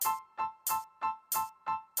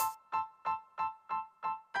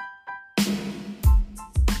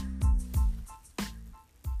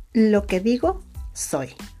Lo que digo,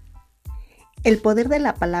 soy. El poder de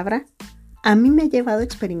la palabra a mí me ha llevado a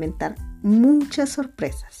experimentar muchas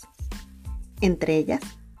sorpresas, entre ellas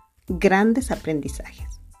grandes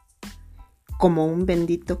aprendizajes, como un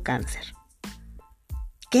bendito cáncer.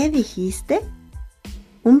 ¿Qué dijiste?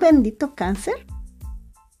 ¿Un bendito cáncer?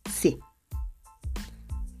 Sí.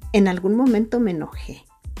 En algún momento me enojé,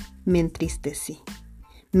 me entristecí,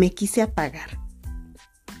 me quise apagar.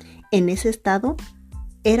 En ese estado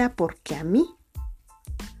era porque a mí.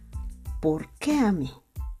 ¿Por qué a mí?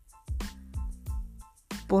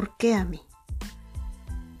 ¿Por qué a mí?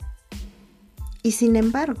 Y sin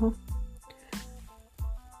embargo,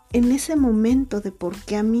 en ese momento de por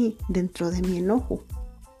qué a mí, dentro de mi enojo,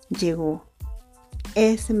 llegó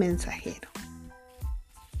ese mensajero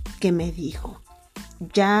que me dijo,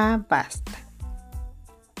 ya basta.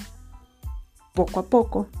 Poco a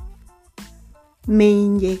poco, me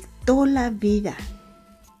inyectó la vida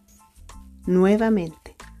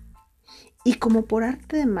nuevamente. Y como por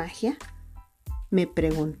arte de magia, me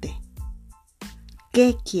pregunté,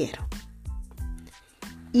 ¿qué quiero?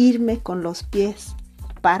 ¿Irme con los pies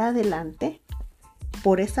para adelante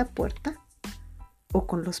por esa puerta o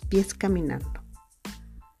con los pies caminando?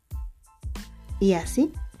 Y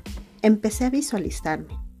así empecé a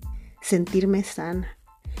visualizarme, sentirme sana,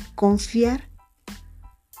 confiar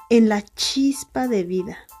en la chispa de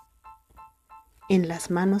vida, en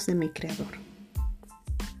las manos de mi Creador.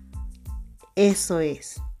 Eso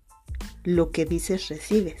es, lo que dices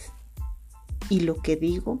recibes y lo que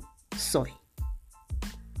digo soy.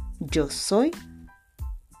 Yo soy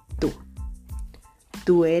tú.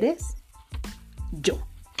 Tú eres yo.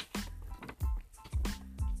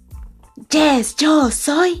 Yes, yo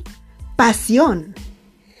soy pasión.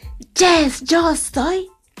 Yes, yo soy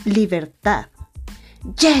libertad.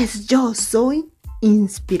 Yes, yo soy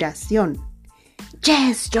inspiración.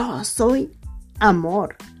 Yes, yo soy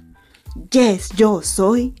amor. Yes, yo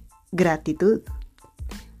soy gratitud.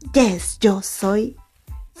 Yes, yo soy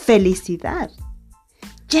felicidad.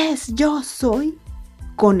 Yes, yo soy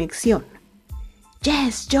conexión.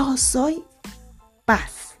 Yes, yo soy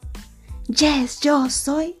paz. Yes, yo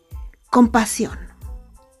soy compasión.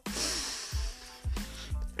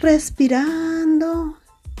 Respirando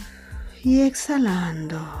y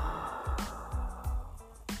exhalando.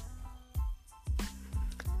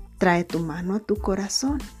 Trae tu mano a tu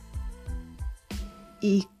corazón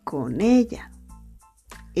y con ella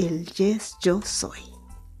el yes yo soy.